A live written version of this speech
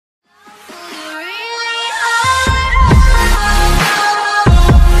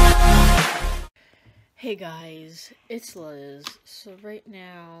Hey guys, it's Liz. So right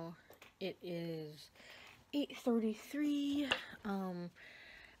now it is 8:33.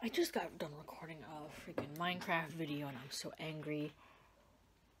 I just got done recording a freaking Minecraft video and I'm so angry.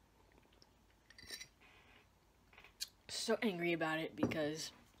 So angry about it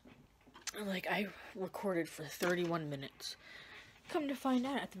because I recorded for 31 minutes. Come to find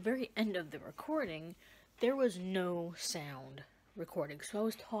out at the very end of the recording, there was no sound recording. So I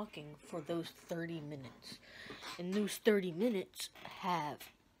was talking for those 30 minutes. And those 30 minutes have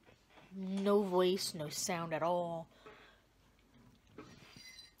no voice, no sound at all.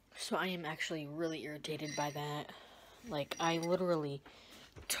 So I am actually really irritated by that. I literally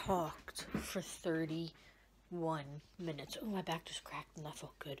talked for 31 minutes. Oh, my back just cracked and that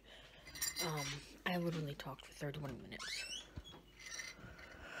felt good. I literally talked for 31 minutes.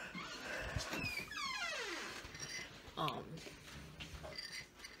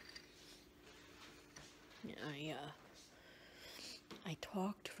 I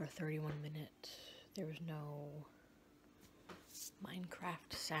talked for 31 minutes. There was no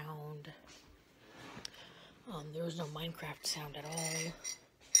Minecraft sound. There was no Minecraft sound at all.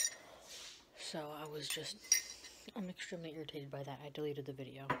 So I'm extremely irritated by that. I deleted the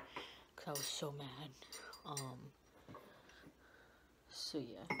video because I was so mad. So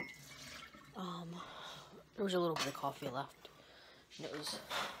yeah. There was a little bit of coffee left. And it was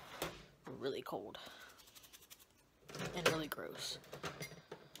really cold. And really gross.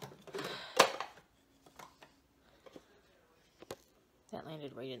 That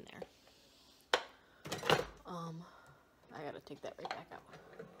landed right in there. I gotta take that right back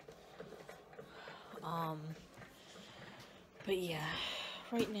out. But yeah,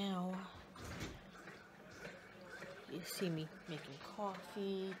 right now, you see me making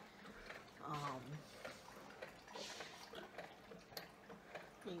coffee.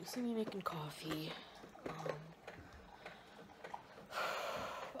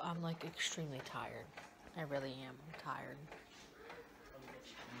 I'm extremely tired. I really am. I'm tired.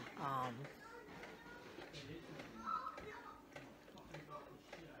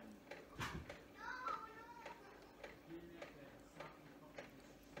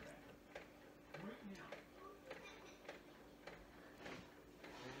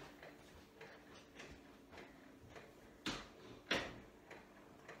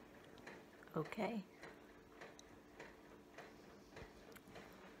 Okay.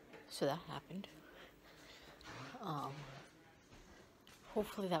 So that happened.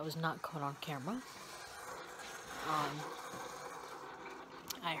 Hopefully that was not caught on camera.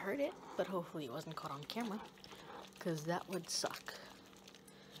 I heard it, but hopefully it wasn't caught on camera, because that would suck.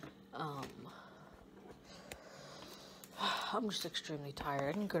 I'm just extremely tired.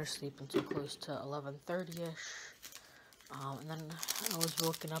 I didn't go to sleep until close to 11:30ish. And then I was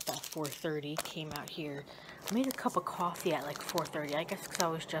woken up at 4:30, came out here, made a cup of coffee at 4:30, I guess because I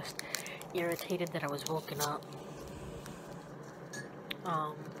was just irritated that I was woken up.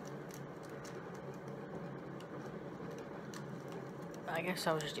 I guess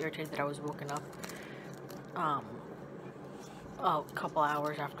I was just irritated that I was woken up, a couple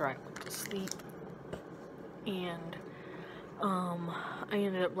hours after I went to sleep, and, I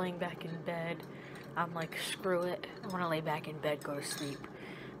ended up laying back in bed. I'm like, screw it, I want to lay back in bed, go to sleep.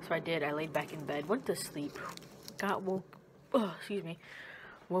 So I did. I laid back in bed, went to sleep,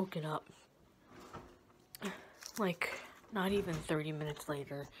 woken up, not even 30 minutes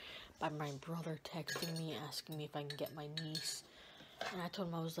later, by my brother texting me, asking me if I can get my niece. And I told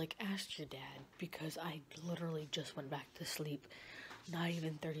him, I was like, ask your dad, because I literally just went back to sleep, not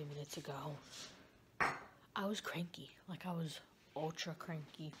even 30 minutes ago. I was cranky. I was ultra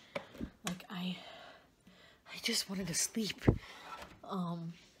cranky. I just wanted to sleep.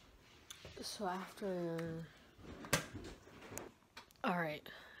 So alright,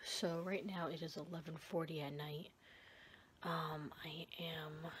 so right now it is 11:40 at night. I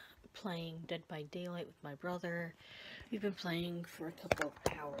am playing Dead by Daylight with my brother. We've been playing for a couple of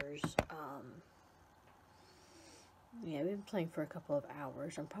hours. Yeah, we've been playing for a couple of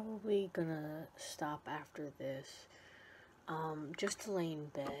hours. I'm probably gonna stop after this, just to lay in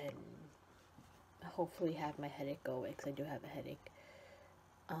bed and hopefully have my headache go away, because I do have a headache.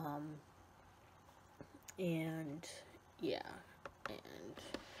 And yeah, and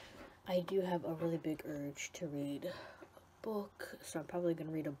I do have a really big urge to read a book, so I'm probably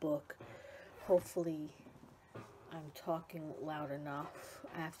gonna read a book. Hopefully I'm talking loud enough.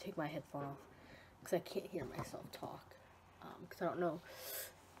 I have to take my headphone off because I can't hear myself talk, because I don't know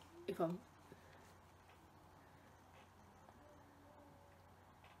if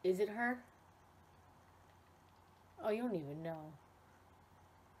is it her? Oh, you don't even know.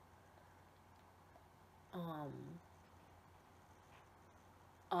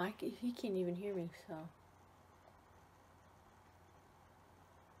 he can't even hear me, so.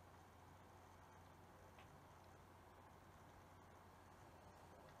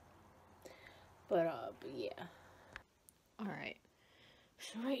 But yeah. Alright.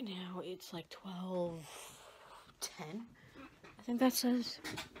 So right now it's like 12:10, I think that says.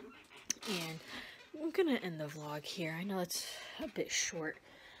 And I'm gonna end the vlog here. I know it's a bit short,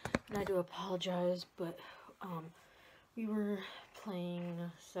 and I do apologize, but we were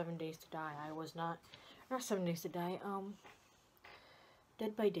playing 7 Days to Die. I was not 7 Days to Die,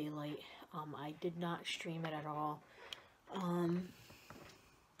 Dead by Daylight. I did not stream it at all.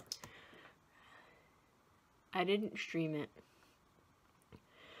 I didn't stream it.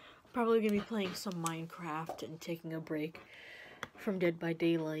 Probably gonna be playing some Minecraft and taking a break from Dead by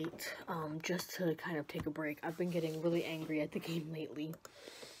Daylight, just to kind of take a break. I've been getting really angry at the game lately.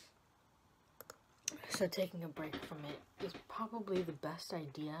 So taking a break from it is probably the best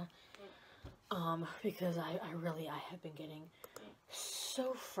idea, because I have been getting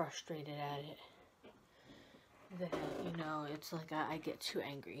so frustrated at it that, you know, it's like I get too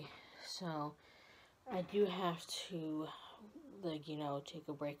angry. So I do have to, like, you know, take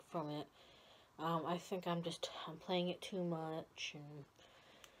a break from it. I think I'm playing it too much, and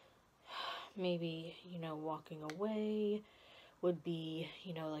maybe, you know, walking away would be,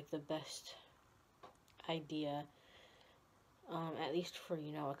 you know, like the best idea, at least for,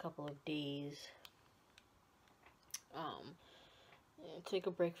 you know, a couple of days. Take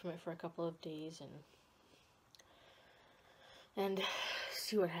a break from it for a couple of days and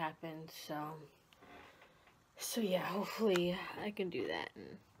see what happens. So yeah, hopefully I can do that.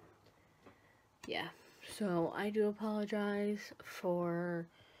 And yeah, so I do apologize for,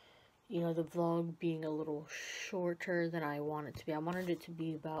 you know, the vlog being a little shorter than I want it to be. I wanted it to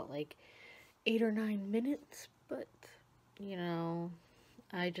be about like 8 or 9 minutes, but, you know,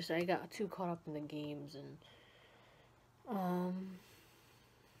 I got too caught up in the games, and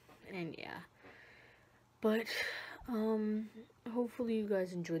yeah. But hopefully you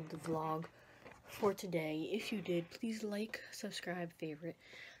guys enjoyed the vlog for today. If you did, please like, subscribe, favorite,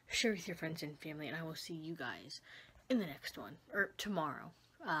 share with your friends and family, and I will see you guys in the next one, or tomorrow.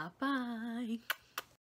 Bye.